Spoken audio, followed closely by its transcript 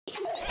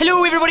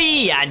Hello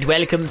everybody and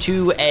welcome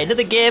to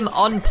another game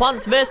on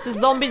Plants vs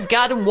Zombies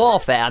Garden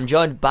Warfare. I'm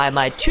joined by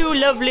my two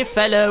lovely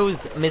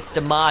fellows,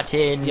 Mr.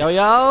 Martin. Yo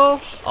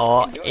yo.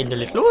 Or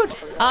InTheLittleWood.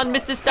 And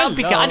Mr.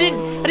 Stampy Cat. I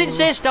didn't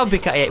say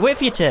Stampy Cat yet. Wait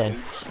for your turn.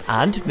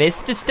 And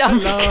Mr.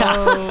 Stampy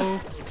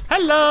Cat.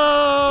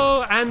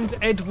 Hello, and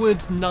Edward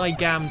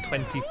Nygam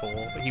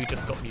 24, but he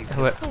just got muted.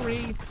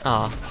 Sorry.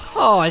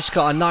 Oh, I just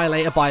got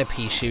annihilated by a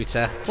pea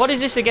shooter. what is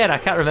this again? I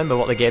can't remember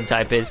what the game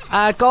type is.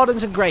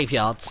 Gardens and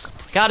graveyards.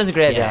 Gardens and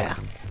Graveyard. Yeah.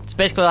 It's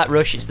basically like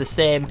Rush. It's the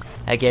same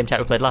game type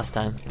we played last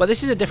time. But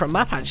this is a different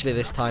map actually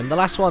this time. The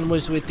last one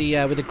was with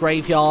the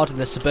graveyard and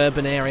the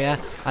suburban area,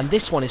 and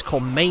this one is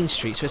called Main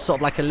Street, so it's sort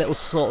of like a little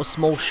sort of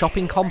small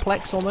shopping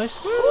complex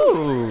almost.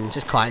 Ooh. Which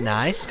is quite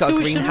nice. It's got a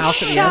Do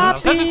greenhouse at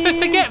some the end.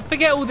 shopping.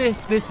 Forget all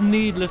this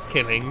needless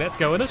killing. Let's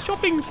go on a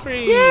shopping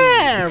spree.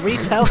 Yeah,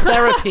 retail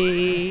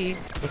therapy.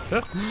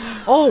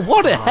 Oh,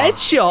 what a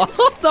headshot!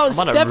 That was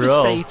I'm on a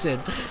roll. devastating.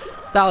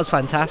 That was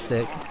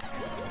fantastic.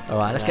 All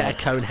right, let's get a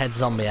conehead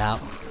zombie out.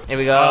 Here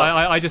we go.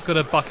 I just got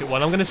a bucket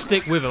one. I'm going to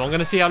stick with him. I'm going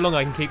to see how long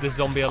I can keep this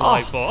zombie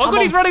alive for. Oh, I'm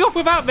God, he's running off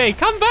without me.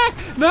 Come back.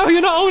 No,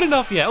 you're not old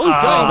enough yet. Oh, he's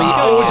going. We He's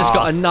all going. just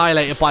got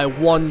annihilated by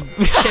one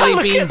chili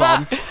Look bean at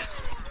bomb.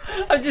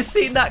 I've just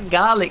seen that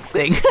garlic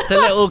thing. The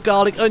little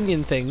garlic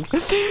onion thing.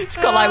 It's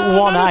got like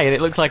one eye and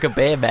it looks like a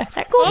baby.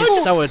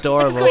 It's so I just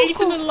adorable. got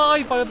eaten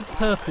alive by the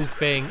purple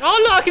thing. Oh,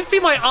 look, I can see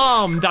my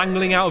arm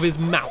dangling out of his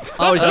mouth.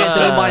 Oh, did you get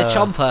done by a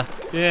chomper?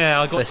 Yeah,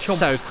 I got That's chomped.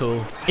 so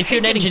cool. If you're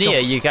an Getting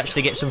engineer, chomped. you can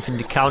actually get something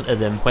to counter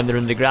them when they're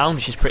underground,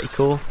 which is pretty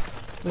cool.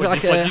 Was it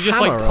like You a just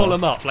hammer pull or-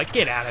 them up, like,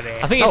 get out of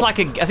there. I think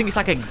it's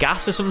like a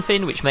gas or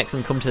something which makes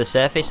them come to the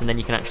surface and then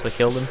you can actually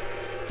kill them.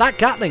 That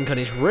Gatling gun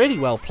is really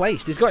well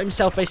placed. He's got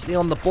himself basically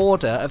on the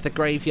border of the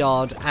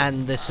graveyard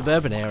and the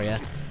suburban area.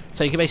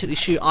 So you can basically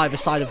shoot either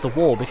side of the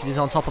wall because he's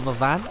on top of a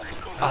van.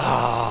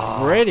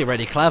 Really,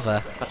 really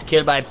clever. Got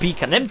killed by a pea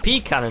cannon. Them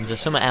pea cannons or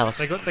something else.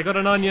 They got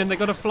an onion. They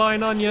got a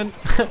flying onion.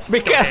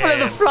 Be careful of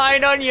the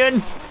flying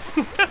onion.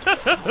 I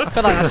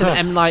feel like that's an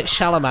M. Night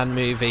Shyamalan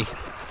movie.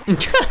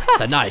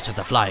 The Night of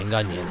the Flying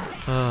Onion.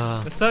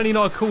 It's certainly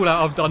not a call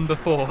out I've done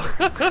before.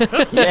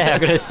 Yeah,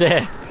 I'm gonna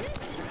say.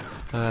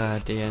 Oh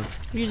dear.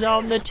 He's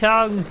on the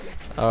tongue.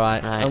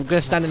 Alright, Right. I'm going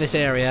to stand in this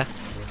area.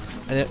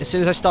 And as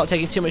soon as I start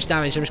taking too much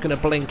damage, I'm just going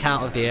to blink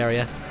out of the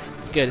area.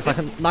 It's good. It's like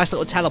a nice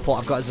little teleport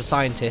I've got as a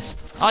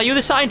scientist. Oh, you're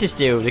the scientist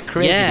dude, the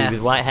crazy Yeah. dude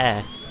with white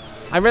hair.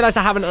 I realised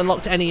I haven't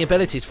unlocked any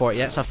abilities for it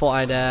yet, so I thought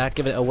I'd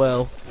give it a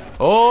whirl.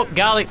 Oh,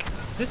 garlic.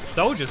 This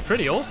soldier's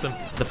pretty awesome.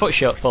 The foot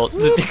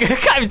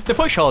the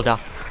foot shoulder.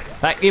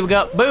 Right, here we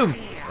go. Boom.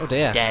 Oh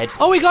dear. Dead.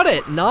 Oh, we got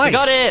it. Nice. We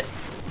got it.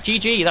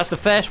 GG. That's the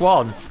first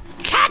one.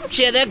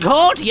 Capture the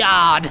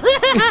courtyard.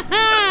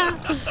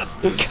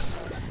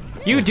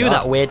 You do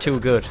that way too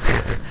good.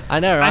 I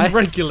know, right? And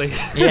regularly.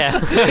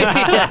 Yeah.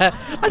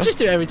 Yeah. I just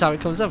do it every time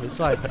it comes up. It's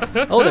fine.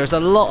 Oh, there's a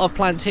lot of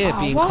plants here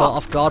being what? caught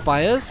off guard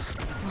by us.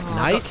 Got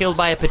Nice. killed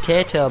by a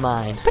potato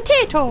mine.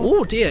 Potato.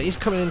 Oh dear, he's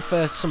coming in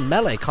for some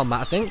melee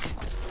combat, I think.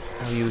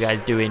 How are you guys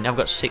doing? I've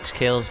got 6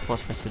 kills.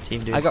 What's the rest of the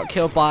team doing? I got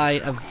killed by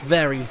a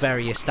very,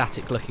 very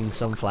ecstatic-looking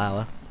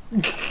sunflower.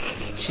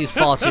 She's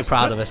far too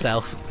proud of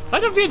herself. I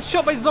don't get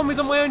shot by zombies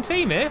on my own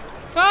team here.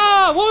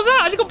 Ah, what was that?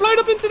 I just got blown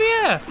up into the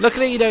air.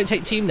 Luckily, you don't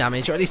take team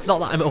damage, or at least not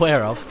that I'm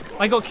aware of.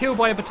 I got killed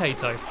by a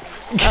potato.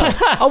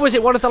 Oh, was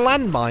it one of the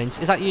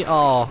landmines? Is that you?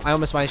 Oh, I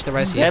almost managed to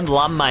res you. Them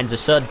landmines are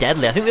so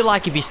deadly. I think they're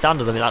like if you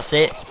stand on them, that's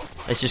it.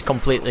 It just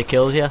completely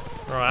kills you.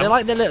 Right. They're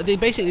like the little, they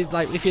basically,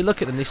 like, if you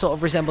look at them, they sort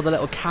of resemble the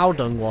little cow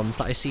dung ones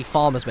that I see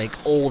farmers make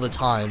all the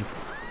time.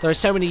 There are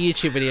so many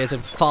YouTube videos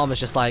of farmers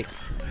just like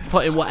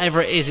putting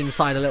whatever it is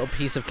inside a little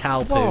piece of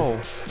cow poo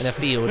Whoa. in a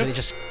field, and it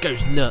just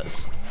goes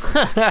nuts.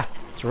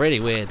 It's really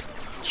weird.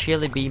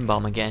 Chili bean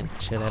bomb again.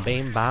 Should have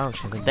been bound.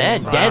 Should have They're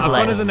been I've deadly.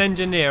 gone as an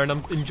engineer and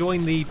I'm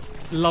enjoying the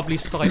lovely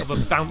sight of a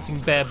bouncing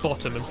bare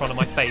bottom in front of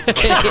my face.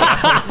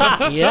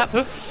 Yep.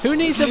 Who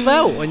needs a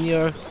belt when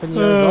you're a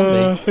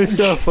zombie? It's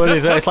so funny.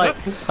 It's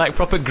like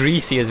proper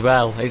greasy as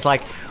well. It's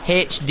like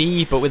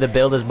HD but with a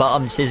builder's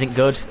bottom. Just isn't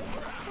good.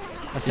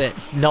 That's it.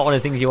 It's not one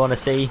of the things you want to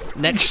see.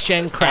 Next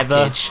gen Ever.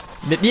 crackage.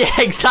 Yeah,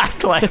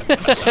 exactly.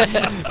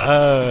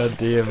 Oh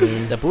dear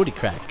me. The booty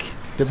crack.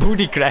 The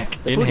booty crack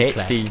in booty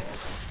HD.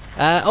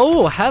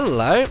 Oh,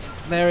 hello.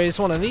 There is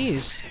one of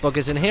these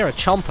buggers in here, a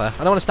chomper. I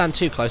don't want to stand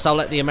too close. I'll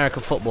let the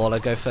American footballer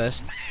go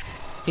first.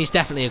 He's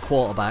definitely a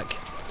quarterback.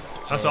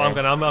 That's what I'm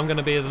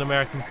gonna be as an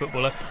American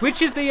footballer.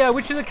 Which is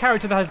the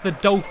character that has the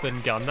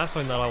dolphin gun? That's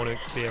something that I want to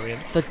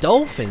experience. The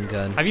dolphin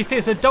gun. Have you seen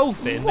it's a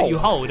dolphin that you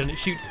hold and it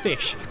shoots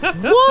fish?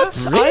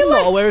 What? I'm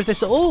not aware of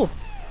this at all.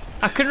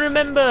 I can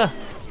remember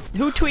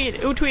who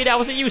tweeted out.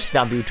 Was it you,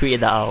 Stamp, who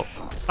tweeted that out?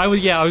 I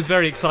was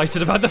very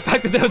excited about the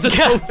fact that there was a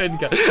dolphin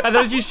gun. And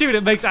then as you shoot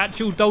it makes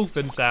actual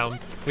dolphin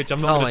sounds, which I'm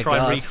not Oh going my to try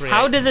and God. recreate.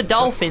 How does a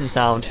dolphin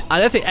sound? I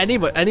don't think any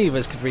of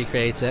us could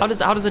recreate it. How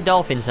does a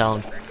dolphin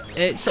sound?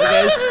 It sort of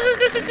goes.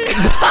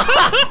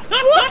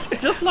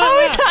 Just like How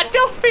is that. that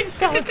dolphin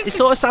sound? It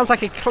sort of sounds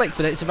like a click,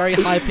 but it's a very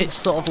high pitched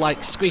sort of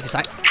like squeak. It's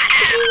like.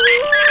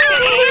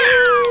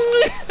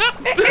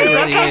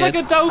 That sounds like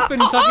a dolphin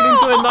tucking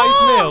into a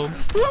nice meal.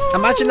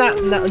 Imagine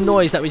that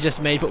noise that we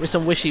just made, but with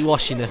some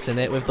wishy-washiness in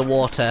it with the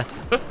water.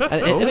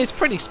 And it's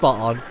pretty spot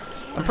on.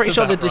 I'm pretty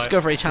sure the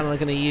Discovery Channel are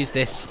going to use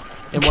this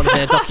in one of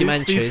their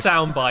documentaries. These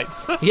sound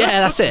bites.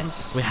 Yeah, that's it.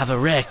 We have a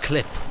rare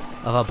clip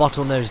of a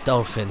bottlenose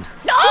dolphin.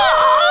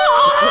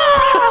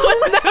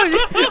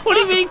 What do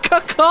you mean,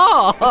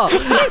 caca?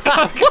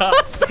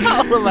 What's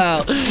that all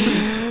about?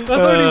 That's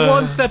only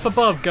one step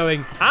above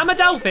going, I'm a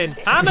dolphin,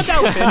 I'm a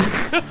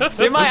dolphin.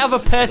 They might have a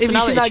personality If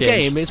you see that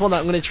change. game, it's one that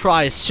I'm going to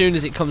try as soon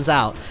as it comes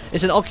out.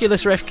 It's an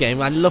Oculus Rift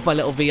game. I love my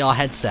little VR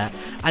headset.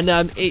 And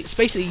it's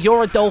basically,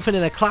 you're a dolphin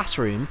in a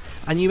classroom,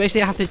 and you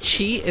basically have to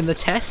cheat in the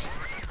test.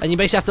 And you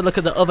basically have to look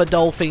at the other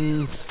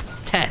dolphins'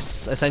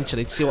 tests,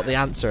 essentially, to see what the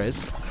answer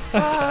is.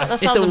 That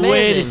It's sounds the amazing.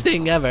 weirdest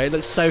thing ever. It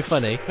looks so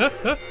funny.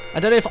 I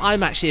don't know if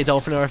I'm actually a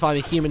dolphin or if I'm a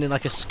human in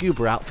like a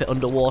scuba outfit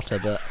underwater,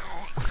 but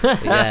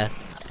yeah.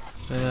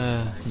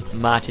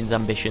 Martin's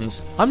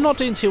ambitions. I'm not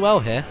doing too well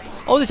here.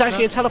 Oh, there's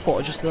actually a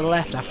teleporter just to the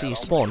left after you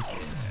spawn.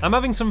 I'm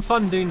having some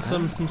fun doing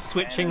some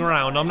switching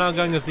around. I'm now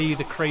going as the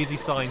crazy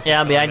scientist.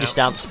 Yeah, I'm behind guy you,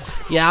 Stamps.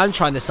 Yeah, I'm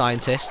trying the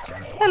scientist.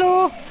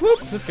 Hello.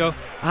 Whoop. Let's go.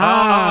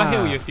 I'll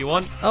heal you if you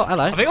want. Oh,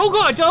 hello. I think, oh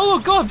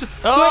god, just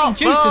squirting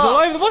juices all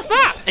over. What's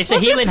that? It's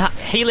What's a this?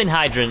 healing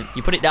hydrant.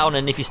 You put it down,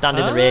 and if you stand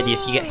in the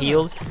radius, you get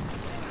healed.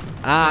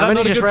 I've that only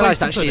not a just good place realised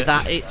to actually put it?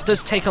 that it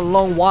does take a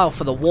long while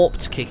for the warp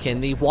to kick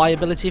in, the Y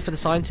ability for the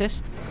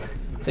scientist.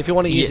 So if you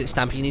want to use it,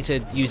 Stampy, you need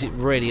to use it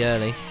really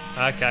early.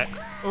 Okay.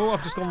 Oh,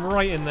 I've just gone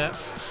right in there.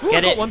 Ooh,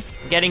 Get I got it. one.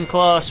 Getting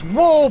close.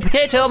 Whoa,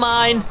 potato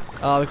mine.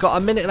 Oh, we've got a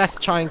minute left to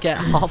try and get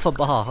half a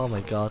bar. Oh my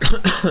god.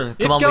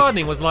 If on,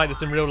 gardening was like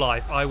this in real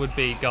life, I would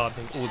be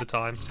gardening all the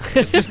time.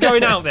 just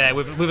going out there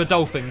with a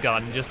dolphin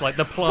gun, just like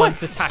the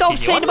plants attacking Stop you.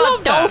 saying I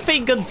love about that.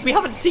 dolphin guns. We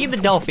haven't seen the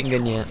dolphin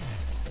gun yet.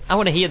 I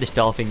want to hear this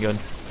dolphin gun.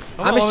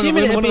 I'm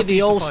assuming it'll be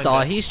the all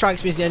All-Star. He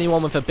strikes me as the only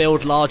one with a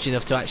build large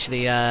enough to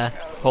actually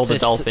Hold to the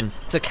dolphin.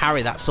 to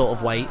carry that sort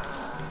of weight.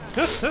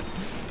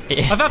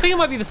 I think it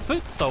might be the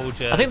foot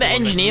soldier. I think the one that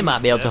engineer uses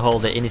might be able it. to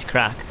hold it in his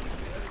crack.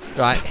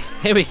 Right,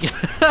 here we go.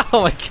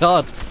 Oh my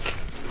god.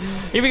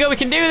 Here we go. We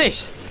can do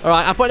this. All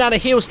right, I put down a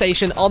heal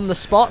station on the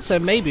spot, so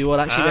maybe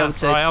we'll actually be able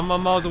to. Right, I'm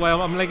miles away.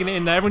 I'm legging it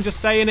in there. Everyone just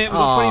stay in it. We've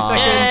got Aw. 20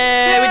 seconds.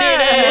 Yeah, we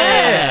did it.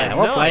 Yeah,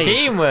 well played.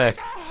 Teamwork.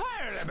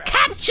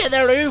 Capture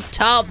the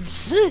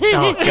rooftops.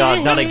 Oh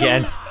god, not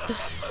again.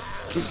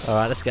 All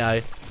right, let's go.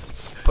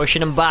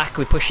 Pushing them back.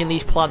 We're pushing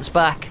these plants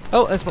back.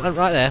 Oh, there's one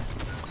right there.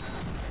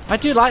 I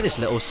do like this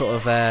little sort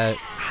of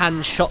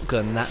hand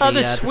shotgun that Oh,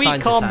 the the sweet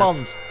scientist corn has.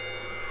 bombs.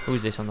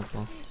 Who's this on the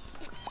floor?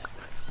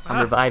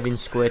 I'm reviving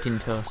Squirting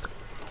Toast.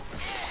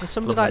 Would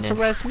somebody Lovely like to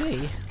name. res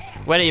me?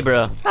 Where are you,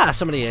 bro? Ah,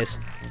 somebody is.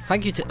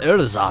 Thank you to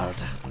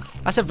Urzard.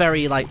 That's a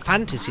very like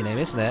fantasy name,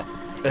 isn't it?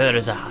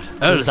 Urzard.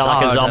 Doesn't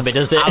sound like a zombie,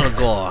 does it?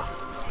 Algor.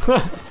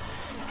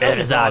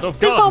 Urzard. Of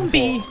The garden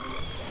zombie.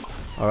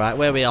 All right,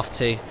 where are we off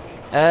to?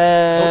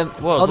 Whoa,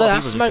 Oh,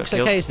 that smoke's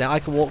okay, isn't it? I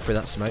can walk through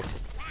that smoke.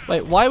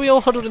 Wait, why are we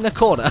all huddled in the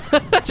corner?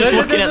 Just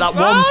looking at that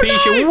one pea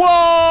shooter. We're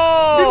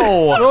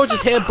Whoa! all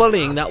just here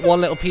bullying that one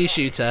little pea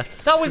shooter.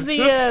 That was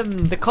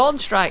the corn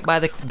strike by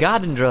the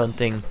garden drone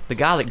thing. The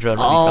garlic drone.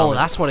 what do you Oh, call it?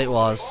 that's what it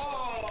was.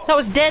 That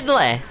was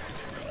deadly.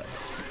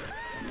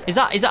 Is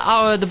that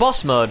the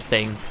boss mode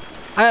thing?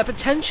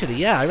 Potentially,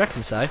 yeah, I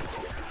reckon so.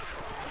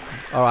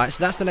 Alright,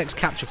 so that's the next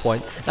capture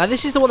point. Now,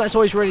 this is the one that's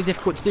always really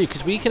difficult to do,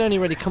 because we can only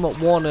really come up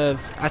one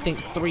of, I think,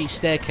 3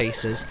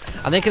 staircases,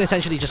 and they can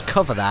essentially just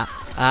cover that.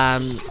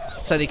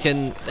 So they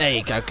can... There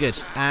you go,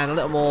 good. And a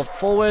little more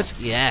forward.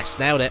 Yes,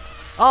 nailed it.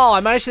 Oh,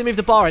 I managed to move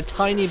the bar a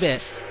tiny bit.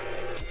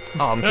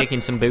 Oh, I'm kicking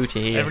some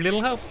booty here. Every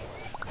little help.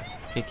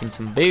 Kicking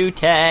some We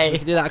booty.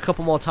 can do that a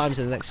couple more times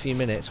in the next few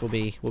minutes. We'll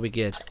be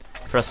good.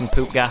 Throw some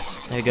poop gas.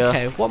 There you go.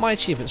 Okay, what are my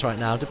achievements right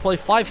now? Deploy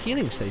 5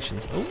 healing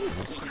stations. Ooh.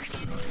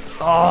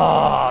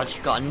 Oh,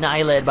 just got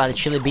annihilated by the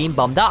chili bean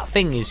bomb. That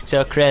thing is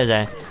so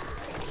crazy.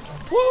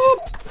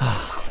 Whoop!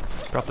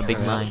 Proper big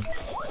mine.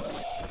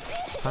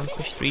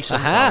 Vanquish 3 Aha, I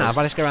sunflowers.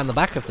 managed to go around the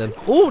back of them.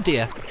 Oh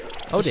dear.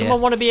 Oh Does dear. someone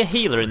want to be a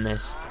healer in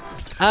this?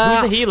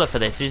 Who's the healer for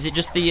this? Is it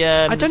just the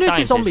I don't know if the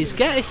scientist? zombies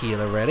get a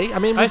healer, really. I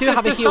mean, we do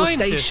have a heal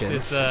station.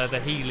 Is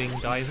the healing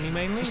guy, isn't he,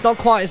 mainly? It's not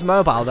quite as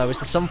mobile, though, as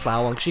the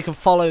sunflower one, because you can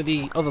follow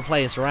the other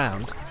players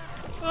around.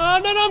 Oh,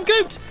 no, I'm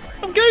gooped!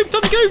 I'm gooped!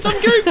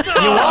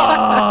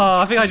 Oh,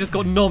 I think I just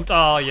got numped.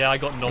 Oh, yeah, I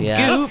got numped.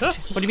 Yeah. Gooped?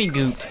 What do you mean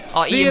gooped?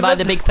 Oh, eaten by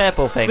the big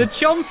purple thing. The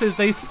chompers,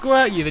 they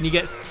squirt you, then you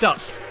get stuck.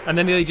 And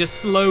then they just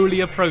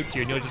slowly approach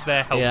you, and you're just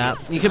there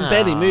helpless. Yeah, you can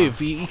barely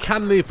move. You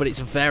can move, but it's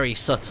very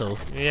subtle.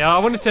 Yeah, I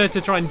wanted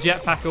to try and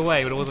jetpack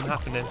away, but it wasn't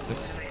happening.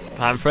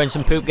 I'm throwing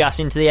some poop gas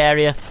into the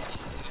area.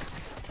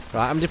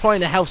 Right, I'm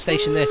deploying a health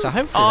station there, so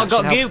hopefully Oh, I that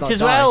got should help us gooped not as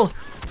die. well.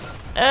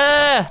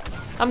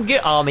 I'm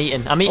good. Oh, I'm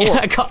eating. Oh.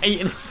 I got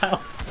eaten as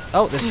well.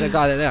 Oh, there's a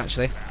guy there,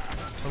 actually.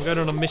 I'm going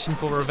on a mission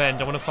for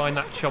revenge. I want to find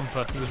that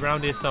chomper. He was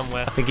round here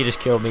somewhere. I think he just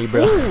killed me,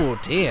 bro. Oh,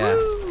 dear.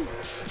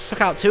 Took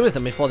out 2 of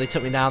them before they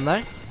took me down,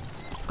 though.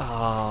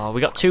 Oh,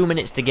 we got 2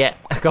 minutes to get.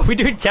 God, we're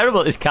doing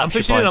terrible at this capture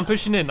I'm point.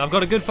 pushing in. I've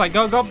got a good flank.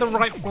 Go up the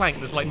right flank.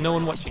 There's like no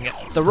one watching it.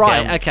 The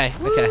right, okay.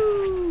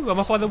 Woo! I'm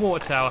up by the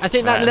water tower. I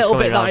think that Right, little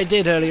coming bit that round. I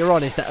did earlier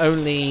on is the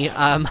only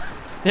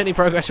the only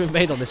progress we've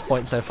made on this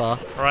point so far.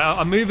 Right,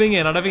 I'm moving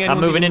in. I don't think I'm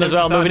moving in as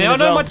well, moving in now.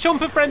 as Oh well. no, my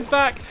chomper friend's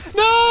back.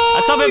 No!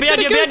 I'm talking he's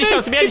behind you, gonna behind goop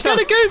yourself, me. behind He's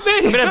gonna yourself.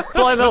 goop me. I'm gonna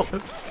blow him up.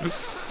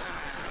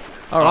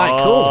 All right,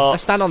 Oh. cool.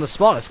 Let's stand on the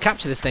spot. Let's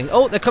capture this thing.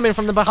 Oh, they're coming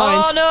from the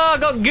behind. Oh no, I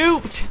got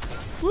gooped.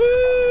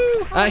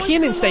 Woo!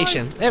 Healing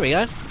station. There we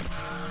go.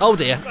 Oh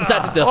dear. Is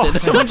that nothing?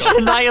 Someone just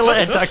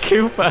annihilated that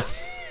Cooper.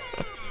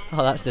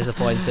 Oh, that's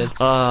disappointing.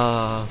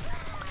 Oh.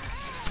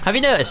 Have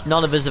you noticed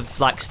none of us have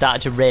like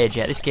started to rage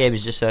yet? This game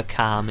is just so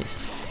calm. It's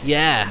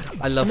Yeah,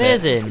 I love it.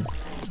 amazing.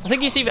 I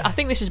think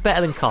this is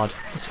better than COD.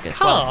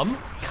 Calm.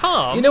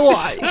 You know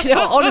what?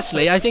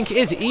 Honestly, I think it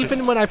is.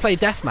 Even when I play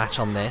deathmatch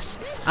on this,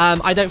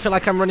 I don't feel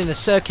like I'm running the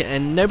circuit,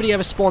 and nobody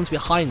ever spawns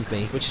behind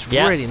me, which is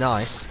Yeah. really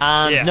nice.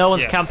 And Yeah, no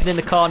one's yeah. camping in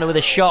the corner with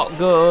a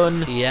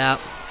shotgun. Yeah.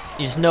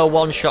 There's no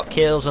one-shot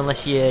kills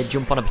unless you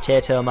jump on a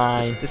potato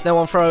mine. There's no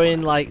one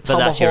throwing like But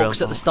that's your own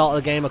tomahawks at the fault. start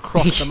of the game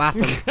across the map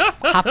and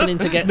happening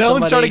to get No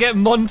somebody. one's trying to get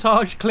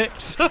montage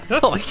clips.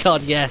 Oh my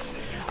god, yes.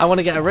 I want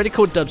to get a really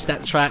cool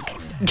dubstep track.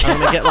 I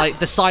want to get like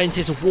the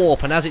scientist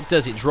warp, and as it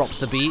does, it drops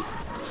the beat.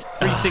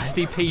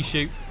 360p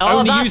shoot. Oh,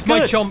 Only that's use my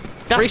good. chomp.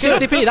 That's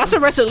 360p, good. that's a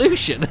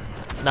resolution.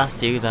 Let's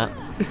do that.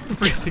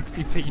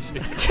 360p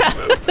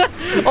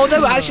shoot.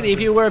 Although, actually, if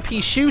you were a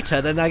pea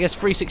shooter, then I guess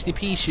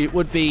 360p shoot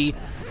would be...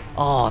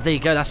 Oh, there you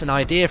go, that's an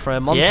idea for a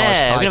montage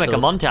Yeah, title. we're gonna make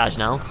a montage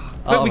now.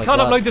 But Oh we my can't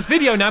God. upload this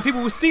video now.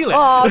 People will steal it.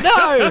 Oh,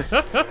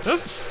 no!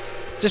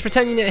 Just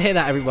pretend you didn't hear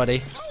that,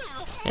 everybody.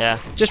 Yeah.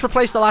 Just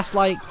replace the last,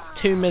 like,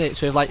 2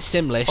 minutes with, like,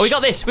 Simlish. Oh, we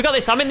got this. We got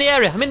this. I'm in the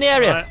area. I'm in the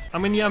area. Right,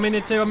 I'm in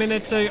it too. I'm in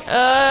it too.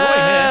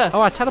 Oh,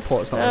 our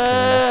teleport's not working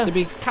anymore. Did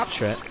we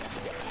capture it?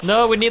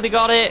 No, we nearly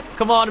got it.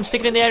 Come on, I'm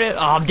sticking in the area. Oh,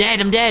 I'm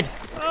dead. I'm dead.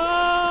 Oh,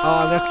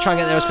 I'm gonna have to try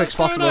and get there as quick as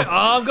possible. Oh,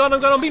 I'm gone.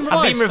 I'm being revived.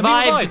 I'm being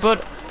revived,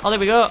 but oh, there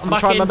we go. I'm I'm back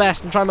trying in. my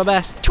best. I'm trying my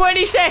best.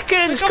 20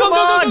 seconds. Come Go,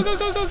 on.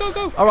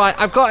 go. All right,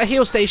 I've got a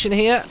heal station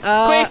here.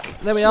 Quick.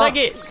 There we are. Leg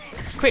it.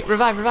 Quick,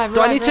 revive.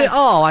 Do I need to?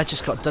 Oh, I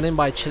just got done in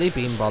by a chili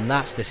bean bomb.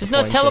 That's There's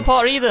disappointing. no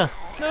teleport either.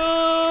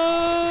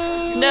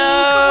 No.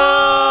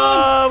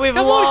 No. We've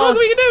Come on, lost.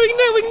 we can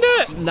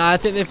do it. Nah, I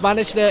think they've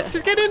managed it.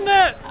 Just get in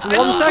there.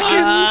 1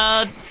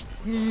 second.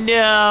 No.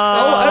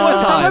 Oh,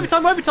 overtime.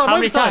 Overtime. How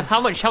many time? How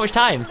much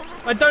time?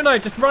 I don't know.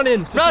 Just run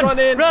in. Run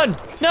in. No,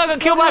 I got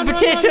killed by a Run.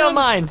 potato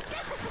mine.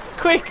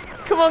 Quick.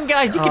 Come on,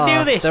 guys. You can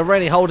do this. They're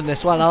really holding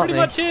this one, aren't Pretty they?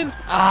 much in.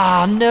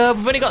 Ah, no.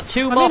 We've only got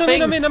two more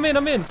things. I'm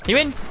in. You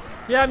in?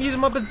 Yeah, I'm using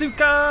my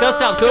bazooka. Go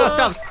stops.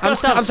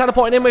 I'm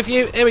teleporting in with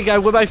you. Here we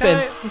go. We're both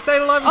in. You stay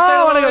alive.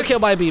 Oh, and I got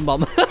killed by a bean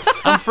bomb.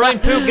 I'm throwing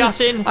poop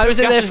gas in. I was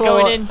in Poop there gas is for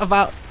going in.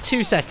 about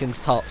 2 seconds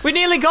tops. We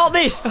nearly got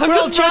this. We're all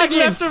just running charging.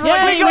 left and right.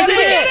 Yeah, We we got did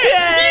it.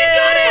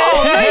 Yay!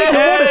 Oh, amazing.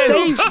 What a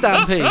save,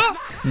 Stampy.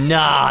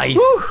 Nice.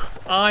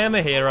 I am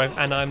a hero,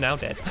 and I'm now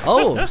dead.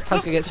 Oh, it's time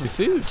to go get some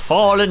food.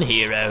 Fallen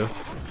hero.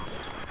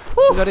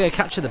 We've got to go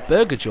capture the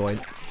burger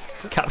joint.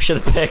 Capture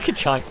the burger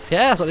joint.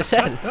 Yeah, that's what it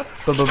said.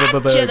 Capture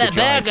the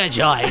burger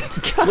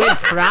joint with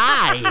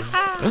fries.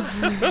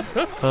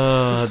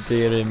 Oh,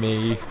 dearie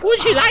me.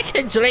 Would you like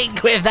a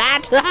drink with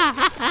that?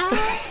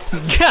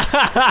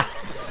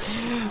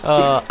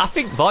 I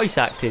think voice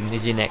acting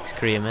is your next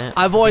career, mate.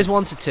 I've always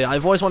wanted to.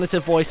 I've always wanted to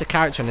voice a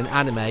character in an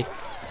anime.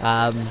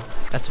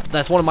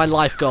 That's one of my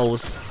life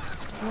goals.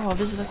 Oh,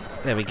 this is a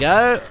There we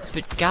go.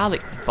 bit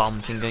garlic bomb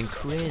thing going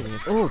crazy.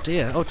 Oh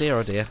dear, oh dear,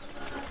 oh dear.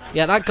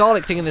 Yeah, that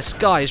garlic thing in the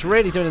sky is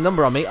really doing a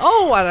number on me.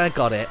 Oh, and I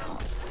got it.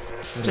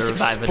 It just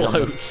Revive it on.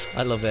 explodes.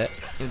 I love it.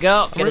 Here we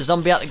go. Get a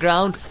zombie out the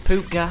ground.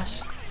 Poop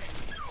gas.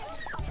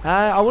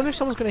 I wonder if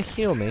someone's going to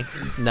heal me.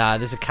 Nah,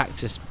 there's a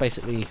cactus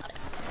basically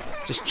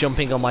just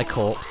jumping on my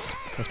corpse.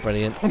 That's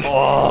brilliant.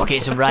 Oh,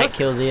 get some right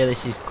kills here.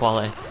 This is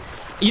quality.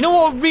 You know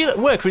what would really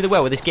work really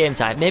well with this game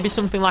type? Maybe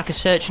something like a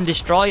search and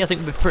destroy. I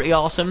think would be pretty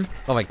awesome.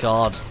 Oh my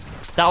god.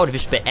 That would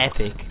just be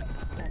epic.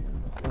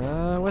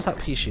 Where's that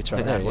pea shooter? I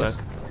think There he that'd is.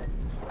 work.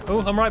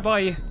 Oh, I'm right by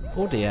you.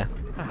 Oh dear.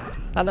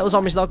 That little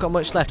zombie's not got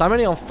much left. I'm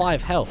only on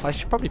 5 health. I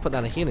should probably put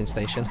down a healing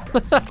station.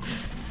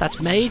 That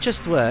may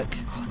just work.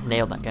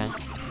 Nailed that guy.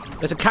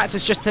 There's a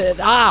cactus just there.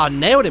 Ah, I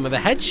nailed him with a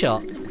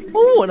headshot.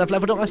 Oh, and I've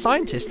leveled up my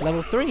scientist to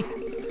level 3.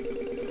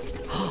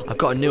 I've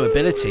got a new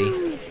ability.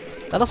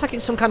 That looks like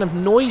it's some kind of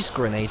noise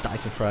grenade that I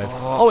can throw.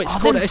 Oh, it's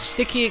called a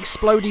sticky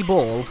explodey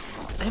ball.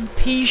 Them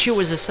pea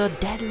shooters are so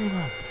deadly,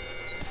 man.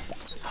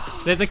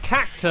 There's a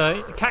cacti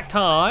in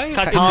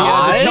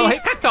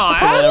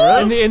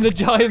the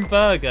giant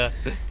burger.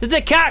 There's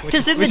a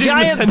cactus in the Which is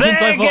giant the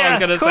sentence I thought I was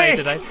burger. going to say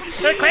today.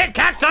 Quick,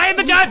 cacti in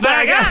the giant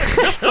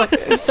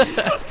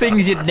burger.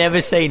 Things you'd never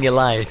say in your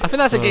life. I think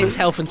that's against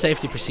health and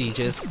safety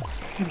procedures.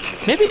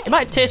 Maybe it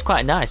might taste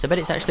quite nice. I bet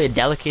it's actually a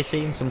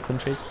delicacy in some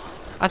countries.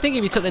 I think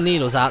if you took the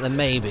needles out, then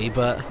maybe,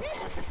 but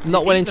I'm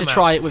not willing to them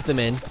try it with them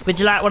in. Would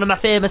you like one of my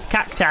famous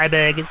cacti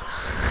burgers?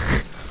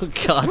 Oh,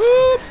 God.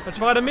 I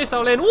tried a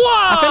missile in. Whoa!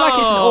 I feel like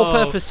it's an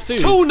all-purpose food.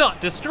 Tool nut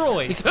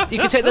destroyed. You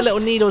can take the little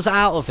needles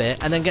out of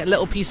it and then get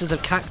little pieces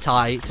of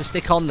cacti to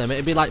stick on them.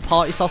 It'd be like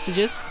party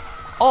sausages.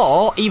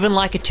 or even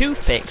like a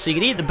toothpick, so you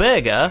could eat the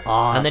burger,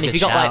 Oh, and that's then a if you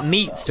good got like shout.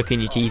 meat stuck in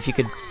your teeth, you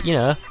could, you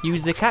know,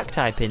 use the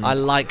cacti pins. I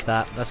like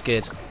that. That's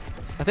good.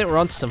 I think we're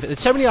onto something. There's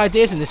so many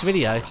ideas in this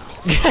video.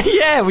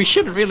 Yeah, we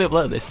should really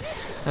upload this.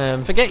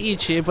 Forget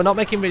YouTube. We're not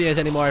making videos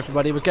anymore,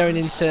 everybody. We're going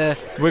into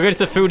We're going to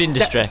the food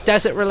industry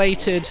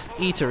desert-related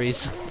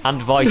eateries.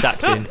 and voice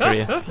acting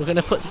career. We're going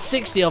to put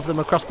 60 of them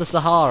across the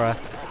Sahara,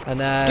 and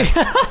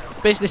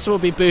business will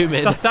be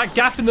booming. That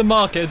gap in the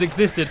market has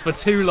existed for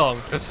too long.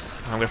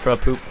 I'm going to throw a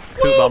poop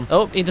bomb.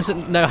 Oh, he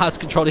doesn't know how to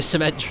control his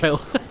cement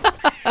drill.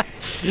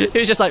 He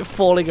was just like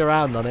falling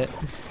around on it.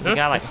 There's a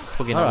guy like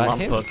plugging All on a right,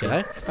 here we lamppost. go.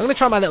 I'm going to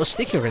try my little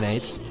sticky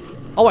grenades.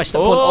 Oh, I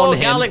stuck one Oh, on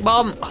him. garlic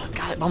bomb! Oh,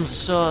 garlic bomb's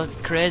so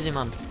crazy,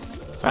 man.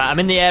 Right, I'm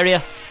in the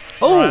area.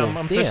 Oh, Right,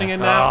 I'm dear. pushing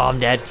in Oh, now. I'm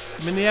dead.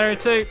 I'm in the area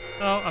too.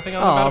 Oh, I think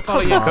I'm Oh, about to follow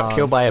come you. on. Got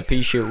killed by a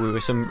pea shooter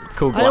with some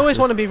cool I glasses. always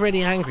want to be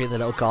really angry at the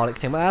little garlic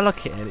thing. When I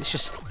look at it, it's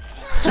just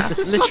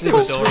literally the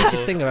Adorable.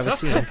 sweetest thing I've ever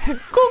seen.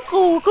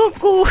 Cuckoo,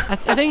 cuckoo. I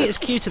think it's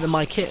cuter than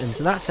my kittens,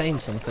 and that's saying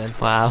something.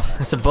 Wow,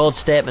 that's a bold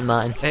statement,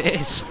 mine. It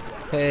is.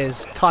 It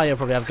is. Kai will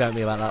probably have a go at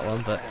me about that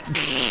one, but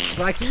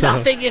like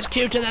nothing is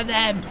cuter than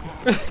them.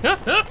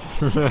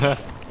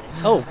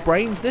 Oh,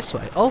 brains this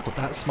way. Oh,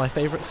 that's my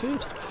favourite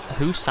food.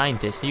 Who's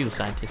scientist? Are you the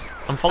scientist?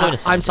 I'm following a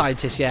scientist. I'm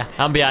scientist, yeah.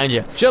 I'm behind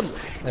you. Jump.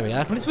 There we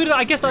go. But it's weird.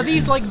 I guess are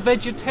these like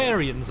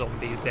vegetarian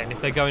zombies then? If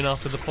they're going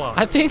after the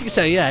plants, I think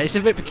so, yeah. It's a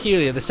bit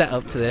peculiar, the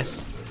setup to this.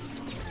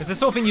 it's the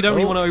sort of thing you don't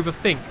really want to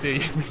overthink, do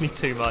you? Really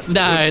too much.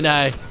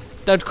 No.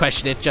 Don't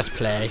question it, just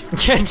play.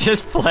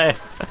 Just play.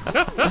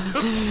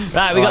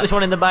 Right, we got this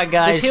one in the bag,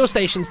 guys. This hill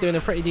station's doing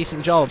a pretty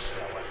decent job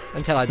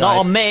until I Not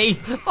died. on me.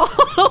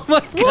 Oh my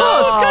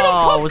god! What's going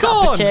on? was that a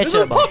Popcorn! potato There's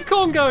a bomb?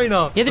 popcorn going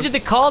on. Yeah, they did the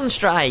corn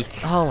strike.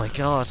 Oh my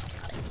god.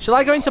 Shall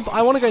I go into...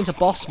 I want to go into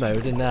boss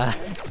mode and...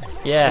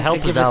 Yeah, help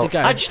give us this a out. go.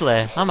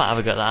 Actually, I might have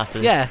a go at that after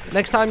this. yeah,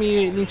 next time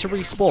you need to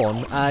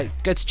respawn,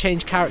 go to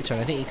change character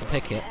and I think you can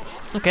pick it.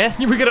 Okay.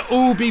 We're gonna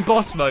all be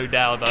boss mode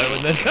now, though.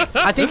 And then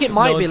I think it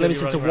might No be one's gonna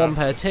limited to running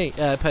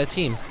one per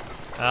team.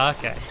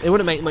 Okay. It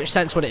wouldn't make much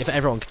sense, would it, if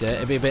everyone could do it?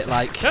 It'd be a bit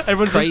like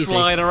Everyone's crazy. just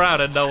flying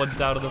around and no one's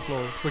down on the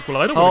floor. Like, well,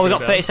 I don't Oh, wanna we go got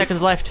down. 30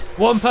 seconds left.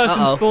 One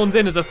person Uh-oh. spawns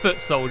in as a foot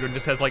soldier and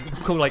just has like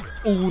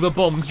all the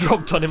bombs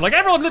dropped on him. Like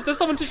everyone, there's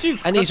someone to shoot.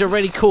 And he's a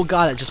really cool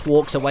guy that just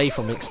walks away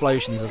from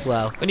explosions as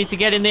well. We need to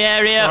get in the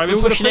area. Alright, We're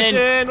we're pushing pushing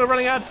in. We're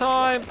running out of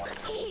time.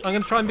 I'm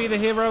gonna try and be the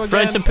hero again.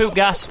 Throwing some poop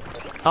gas.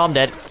 Oh, I'm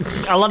dead.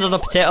 I landed on a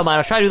potato mine.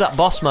 I'll try to do that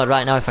boss mode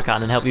right now if I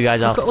can and help you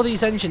guys I've out. got all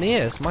these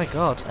engineers, my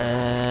god.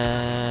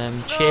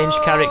 Change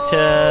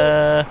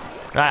character.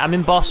 Right, I'm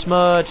in boss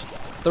mode.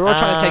 They're all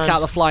trying to take And- out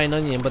the flying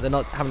onion, but they're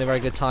not having a very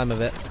good time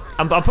of it.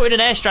 I'm putting an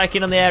airstrike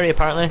in on the area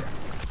apparently.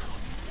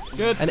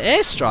 Good. An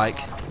airstrike?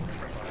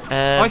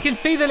 I can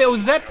see the little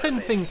zeppelin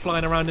thing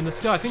flying around in the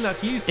sky. I think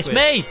that's you. It's Squid.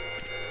 me.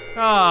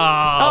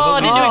 Ah. Oh, I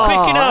didn't do it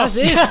quick enough.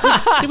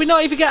 That's it. Did we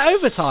not even get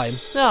overtime?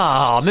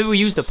 Oh, maybe we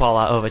used up all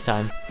that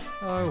overtime.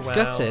 Oh well.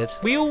 Gutted.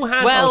 We all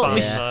had. Well, fun,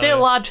 we though.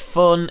 still had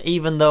fun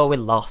even though we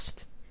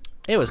lost.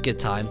 It was good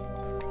time.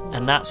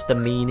 And that's the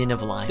meaning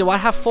of life. Do I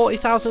have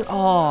 40,000?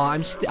 Oh,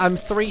 I'm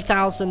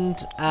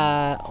 3,000,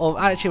 or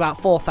actually about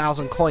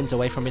 4,000 coins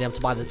away from being able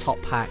to buy the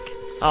top pack.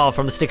 Oh,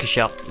 from the sticker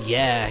shop.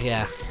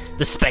 Yeah.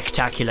 The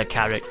spectacular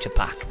character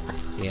pack.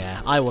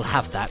 Yeah, I will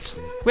have that.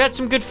 We had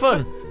some good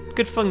fun.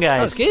 Good fun, That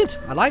was guys.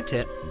 good. I liked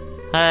it.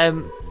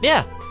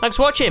 Yeah, thanks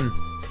for watching.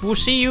 We'll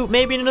see you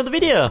maybe in another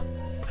video.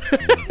 This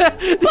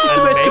is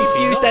the most Maybe.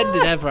 confused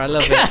ending ever. I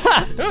love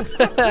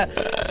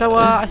it. So,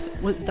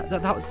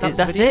 that's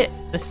That's video. it.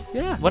 That's,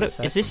 Yeah. What that's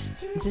is this?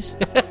 Is this?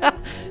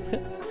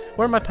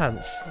 Where are my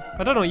pants?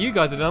 I don't know what you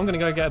guys are doing. I'm gonna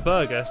go get a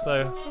burger.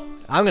 So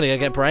I'm gonna go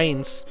get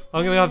brains.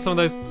 I'm gonna have some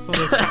of those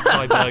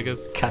cacti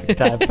burgers.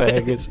 Cacti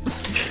burgers.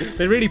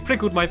 They really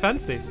prickled my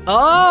fancy.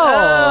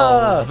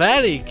 Oh,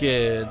 very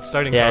good.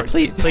 Don't Yeah,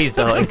 encourage. please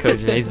don't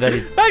encourage me. He's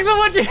very. Thanks for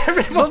watching,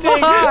 everybody,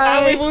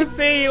 Bye. and we will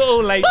see you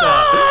all later.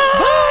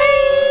 Bye.